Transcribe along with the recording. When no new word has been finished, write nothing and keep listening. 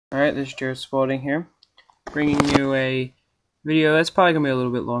Alright, this is Jared Spalding here, bringing you a video that's probably going to be a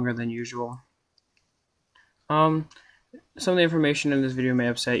little bit longer than usual. Some of the information in this video may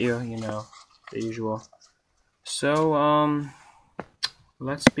upset you, the usual. So,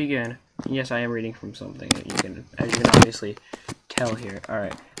 let's begin. Yes, I am reading from something, as you can obviously tell here.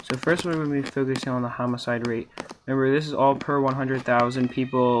 Alright, so first we're going to be focusing on the homicide rate. Remember, this is all per 100,000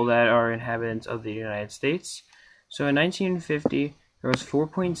 people that are inhabitants of the United States. So in 1950, there was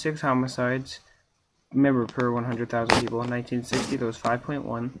 4.6 homicides, remember, per 100,000 people. In 1960, there was 5.1.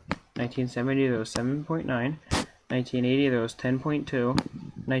 1970, there was 7.9. 1980, there was 10.2.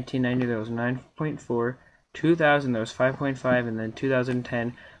 1990, there was 9.4. 2000, there was 5.5. And then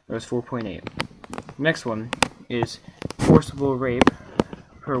 2010, there was 4.8. Next one is forcible rape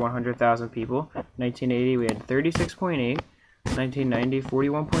per 100,000 people. 1980, we had 36.8. 1990,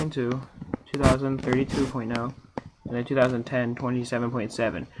 41.2. 2000, 32.0. And then 2010,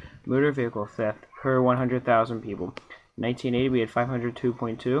 27.7. Motor vehicle theft per 100,000 people. 1980, we had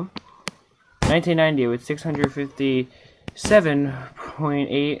 502.2. 1990, with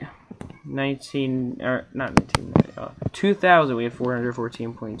 657.8. 2000, we had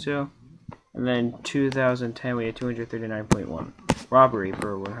 414.2. And then 2010, we had 239.1. Robbery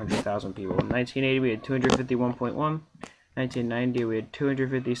per 100,000 people. 1980, we had 251.1. 1990, we had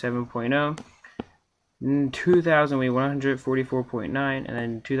 257.0. In 2000, we had 144.9, and then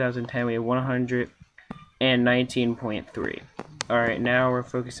in 2010, we had 119.3. Alright, now we're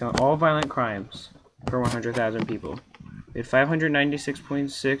focusing on all violent crimes per 100,000 people. We had 596.6 in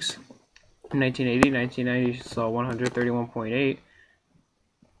 1980. 1990 saw 131.8.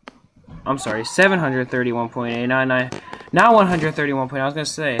 I'm sorry, 731.8. Not 131.8. I was going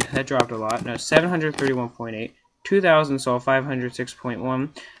to say, that dropped a lot. No, 731.8. 2000 saw 506.1,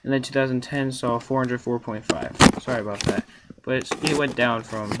 and then 2010 saw 404.5. Sorry about that, but it went down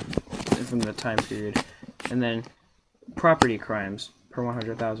from the time period. And then property crimes per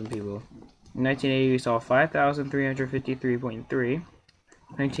 100,000 people. In 1980, we saw 5,353.3.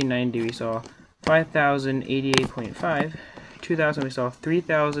 1990, we saw 5,088.5. 2000, we saw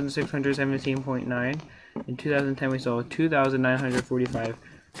 3,617.9. In 2010, we saw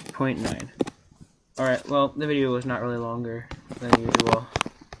 2,945.9. Alright, well, the video was not really longer than usual,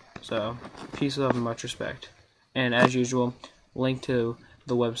 so peace, love, and much respect. And as usual, link to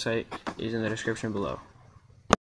the website is in the description below.